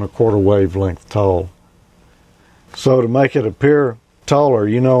less than a quarter wavelength tall. So to make it appear taller,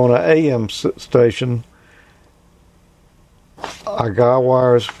 on an AM station, our guy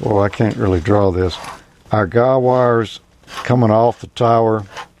wires, well, I can't really draw this. Our guy wires coming off the tower.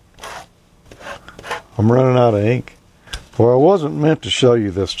 I'm running out of ink. Well, I wasn't meant to show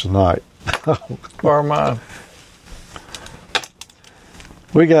you this tonight. Or mine.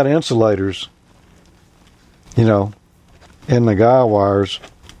 We got insulators, in the guy wires,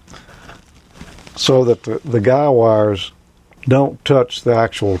 so that the guy wires don't touch the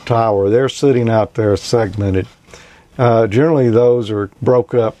actual tower. They're sitting out there segmented. Generally, those are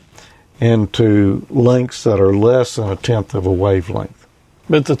broke up into lengths that are less than 1/10 of a wavelength.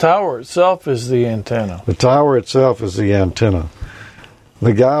 But the tower itself is the antenna. The tower itself is the antenna.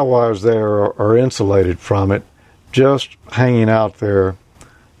 The guy wires there are insulated from it, just hanging out there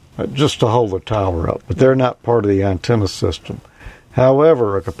just to hold the tower up. But they're not part of the antenna system.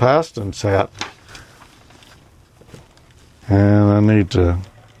 However, a capacitance hat, and I need to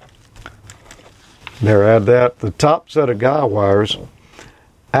add that. The top set of guy wires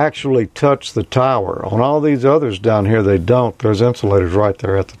actually touch the tower. On all these others down here, they don't. There's insulators right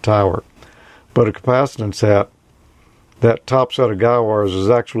there at the tower. But a capacitance hat, that top set of guy wires is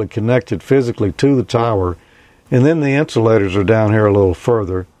actually connected physically to the tower, and then the insulators are down here a little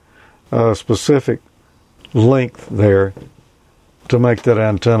further, a specific length there to make that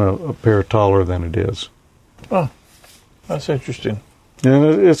antenna appear taller than it is. Oh, that's interesting. And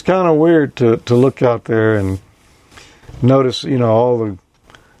it's kind of weird to look out there and notice, all the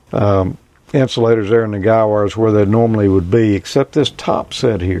insulators there in the guy wires where they normally would be, except this top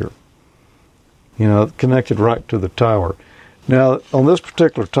set here, connected right to the tower. Now, on this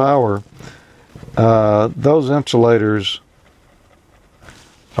particular tower, those insulators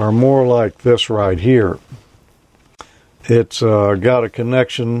are more like this right here. It's got a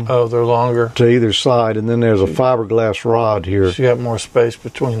connection. Oh, they're longer. To either side, and then there's a fiberglass rod here. So you got more space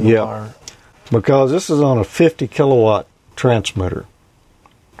between the wire. Because this is on a 50 kilowatt transmitter.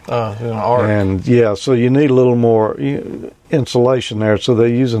 An arc. And so you need a little more insulation there, so they're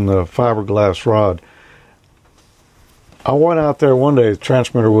using the fiberglass rod. I went out there one day, the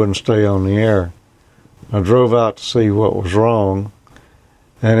transmitter wouldn't stay on the air. I drove out to see what was wrong,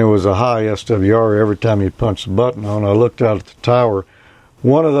 and it was a high SWR every time you punch the button on. I looked out at the tower.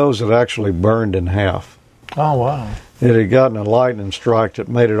 One of those had actually burned in half. Oh, wow. It had gotten a lightning strike that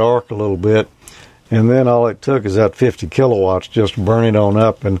made it arc a little bit, and then all it took is that 50 kilowatts just burning on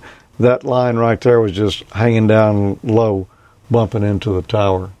up, and that line right there was just hanging down low, bumping into the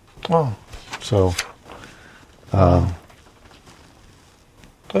tower. Oh. So,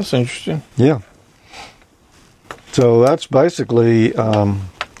 that's interesting. Yeah. So that's basically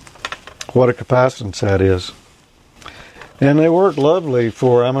what a capacitance hat is. And they work lovely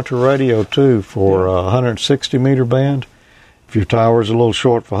for amateur radio, too, for a 160 meter band. If your tower's a little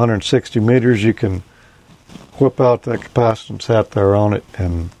short for 160 meters, you can whip out that capacitance hat there on it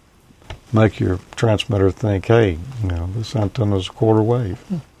and make your transmitter think, hey, this antenna's a quarter wave.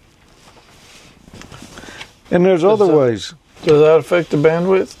 And there's other ways. Does that affect the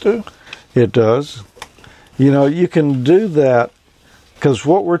bandwidth, too? It does. You can do that because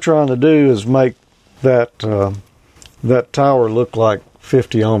what we're trying to do is make that that tower look like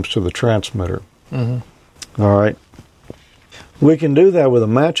 50 ohms to the transmitter. Mm-hmm. All right. We can do that with a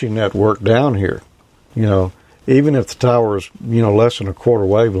matching network down here. Even if the tower is, less than a quarter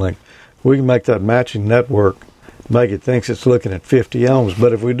wavelength, we can make that matching network make it thinks it's looking at 50 ohms.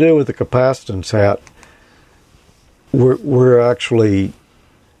 But if we do it with the capacitance hat, we're actually,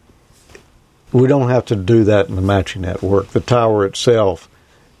 we don't have to do that in the matching network. The tower itself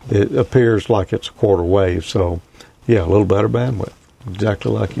it appears like it's a quarter wave. So, yeah, a little better bandwidth.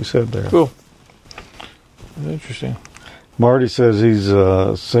 Exactly like you said there. Cool. Interesting. Marty says he's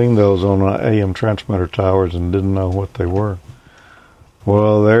seen those on AM transmitter towers and didn't know what they were.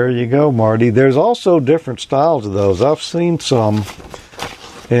 Well, there you go, Marty. There's also different styles of those. I've seen some,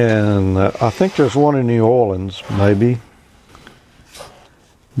 and I think there's one in New Orleans, maybe.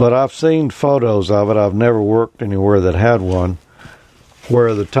 But I've seen photos of it. I've never worked anywhere that had one,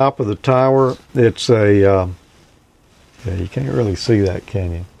 where the top of the tower, it's a, yeah, you can't really see that,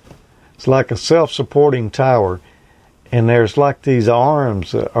 can you? It's like a self-supporting tower, and there's like these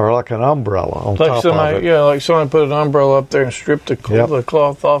arms that are like an umbrella on like top somebody, of it. Yeah, like somebody put an umbrella up there and stripped the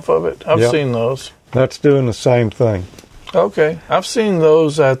cloth off of it. I've seen those. That's doing the same thing. Okay, I've seen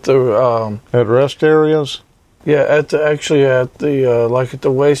those at the at rest areas. Yeah, at the like at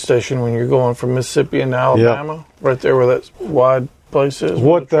the way station when you're going from Mississippi into Alabama, right there where that wide place is.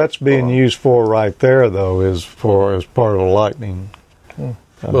 What that's being used for right there, though, is as part of the lightning.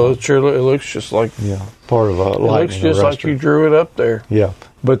 Well, it looks just like part of a lightning. It looks just arrestor. like you drew it up there. Yeah,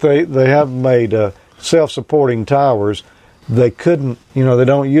 but they have made self-supporting towers. They couldn't, they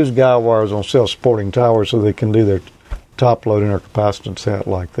don't use guy wires on self-supporting towers, so they can do their top load intercapacitance out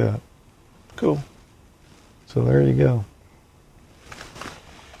like that. Cool. So there you go.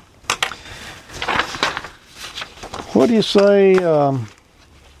 What do you say?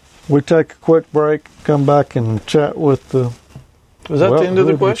 We take a quick break, come back and chat with the. Was that the end of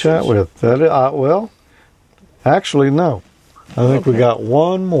the questions? Chat with that. Well, actually, no. I think we got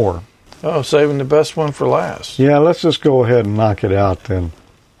one more. Oh, saving the best one for last. Yeah, let's just go ahead and knock it out then.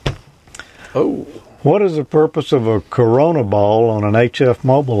 Oh. What is the purpose of a corona ball on an HF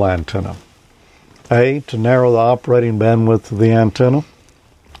mobile antenna? A, to narrow the operating bandwidth of the antenna.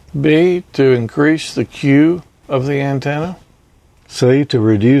 B, to increase the Q of the antenna. C, to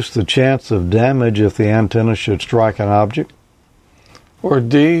reduce the chance of damage if the antenna should strike an object. Or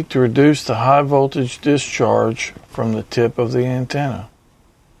D, to reduce the high voltage discharge from the tip of the antenna.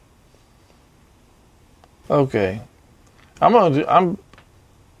 Okay, I'm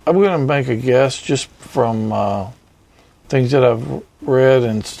gonna make a guess just from things that I've read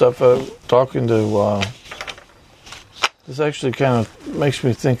and stuff. Talking to this actually kind of makes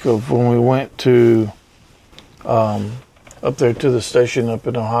me think of when we went to up there to the station up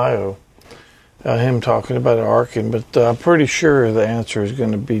in Ohio. Him talking about arcing, but I'm pretty sure the answer is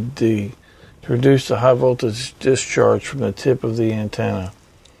going to be D, to reduce the high voltage discharge from the tip of the antenna.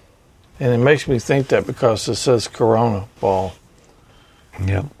 And it makes me think that because it says corona ball.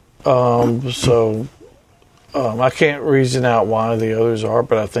 Yeah. So I can't reason out why the others are,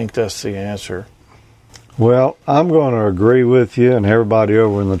 but I think that's the answer. Well, I'm going to agree with you, and everybody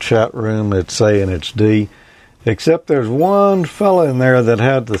over in the chat room it's saying it's D. Except there's one fella in there that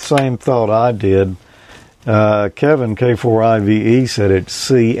had the same thought I did. Kevin K4IVE said it's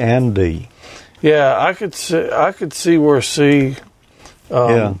C and D. Yeah, I could see where C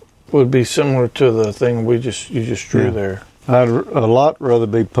would be similar to the thing you just drew there. I'd a lot rather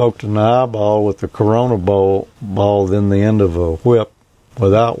be poked in the eyeball with the corona ball than the end of a whip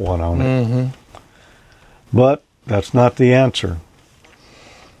without one on it. Mm-hmm. But that's not the answer.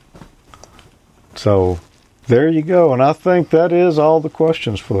 So there you go, and I think that is all the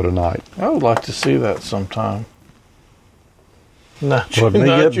questions for tonight. I would like to see that sometime. Not Wouldn't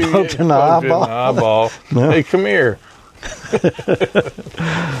he get poked in the eyeball? No. Hey, come here.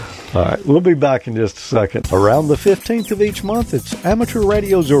 All right, we'll be back in just a second. Around the 15th of each month, it's Amateur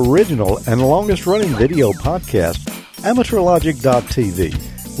Radio's original and longest-running video podcast,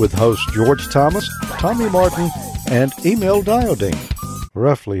 AmateurLogic.tv, with hosts George Thomas, Tommy Martin, and Emil Diodine.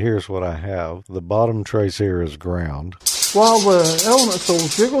 Roughly, here's what I have. The bottom trace here is ground. While the elements will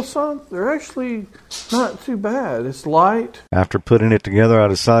jiggle some, they're actually not too bad. It's light. After putting it together, I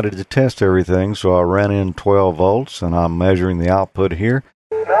decided to test everything, so I ran in 12 volts, and I'm measuring the output here.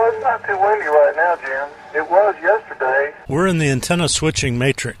 No, it's not too windy right now, Jim. It was yesterday. We're in the antenna switching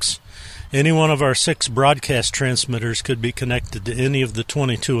matrix. Any one of our 6 broadcast transmitters could be connected to any of the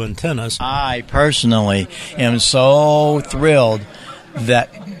 22 antennas. I personally am so thrilled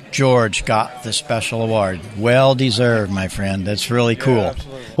that George got the special award. Well deserved, my friend. That's really cool. Yeah,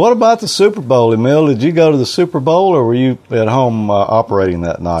 what about the Super Bowl, Emil? Did you go to the Super Bowl, or were you at home operating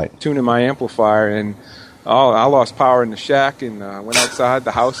that night? Tuning my amplifier, and Oh, I lost power in the shack and went outside.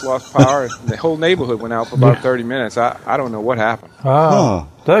 The house lost power. And the whole neighborhood went out for about 30 minutes. I don't know what happened. Oh,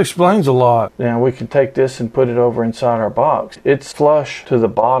 that explains a lot. Now, we can take this and put it over inside our box. It's flush to the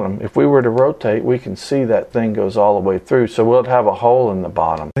bottom. If we were to rotate, we can see that thing goes all the way through, so we'll have a hole in the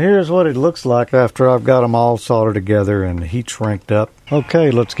bottom. Here's what it looks like after I've got them all soldered together and heat shrinked up.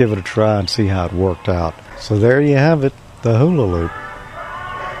 Okay, let's give it a try and see how it worked out. So there you have it, the hula loop.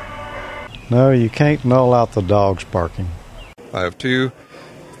 No, you can't null out the dogs barking. I have 2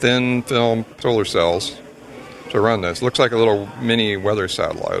 thin film solar cells to run this. Looks like a little mini weather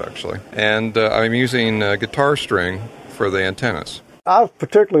satellite, actually. And I'm using guitar string for the antennas. I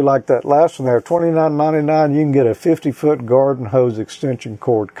particularly like that last one there, $29.99. You can get a 50-foot garden hose extension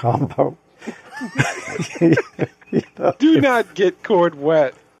cord combo. Do not get cord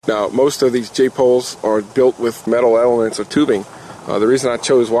wet. Now, most of these J-poles are built with metal elements or tubing. The reason I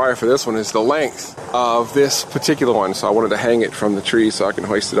chose wire for this one is the length of this particular one, so I wanted to hang it from the tree so I can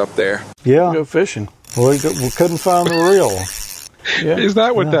hoist it up there. Yeah. Go fishing. We couldn't find the reel. Yeah. Is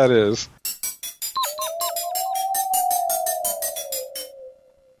that what that is?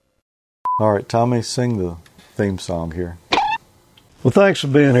 All right, Tommy, sing the theme song here. Well, thanks for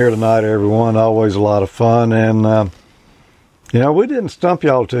being here tonight, everyone. Always a lot of fun. And, we didn't stump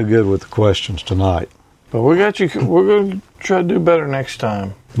y'all too good with the questions tonight. But we got you. We're going to try to do better next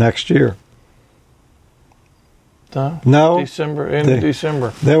time. Next year. No. December, end of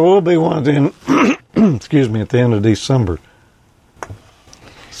December. There will be one at the end, excuse me, at the end of December.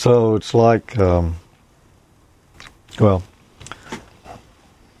 So it's like,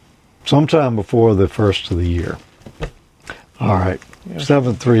 sometime before the first of the year. All right. Yeah.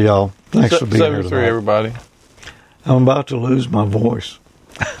 7-3, y'all. Thanks for being here tonight. 7-3, everybody. I'm about to lose my voice.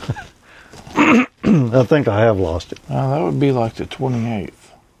 I think I have lost it. That would be like the 28th.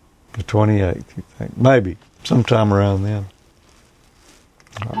 The 28th, you think? Maybe. Sometime around then.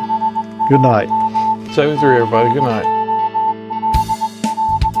 Right. Good night. 7-3, everybody. Good night.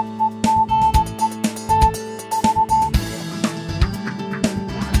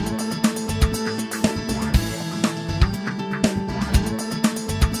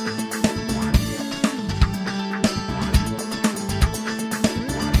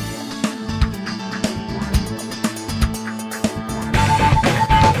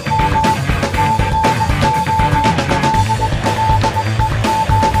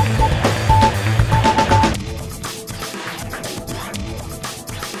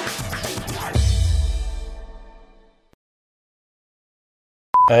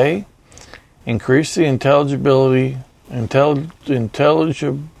 A, increase the intelligibility.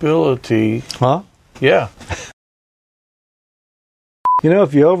 Huh? Yeah.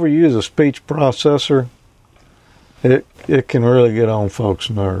 If you overuse a speech processor, it can really get on folks'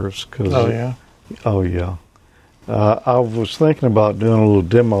 nerves. Oh, yeah. I was thinking about doing a little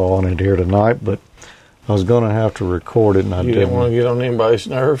demo on it here tonight, but I was going to have to record it, and I didn't. You didn't want to get on anybody's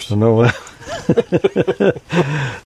nerves? No.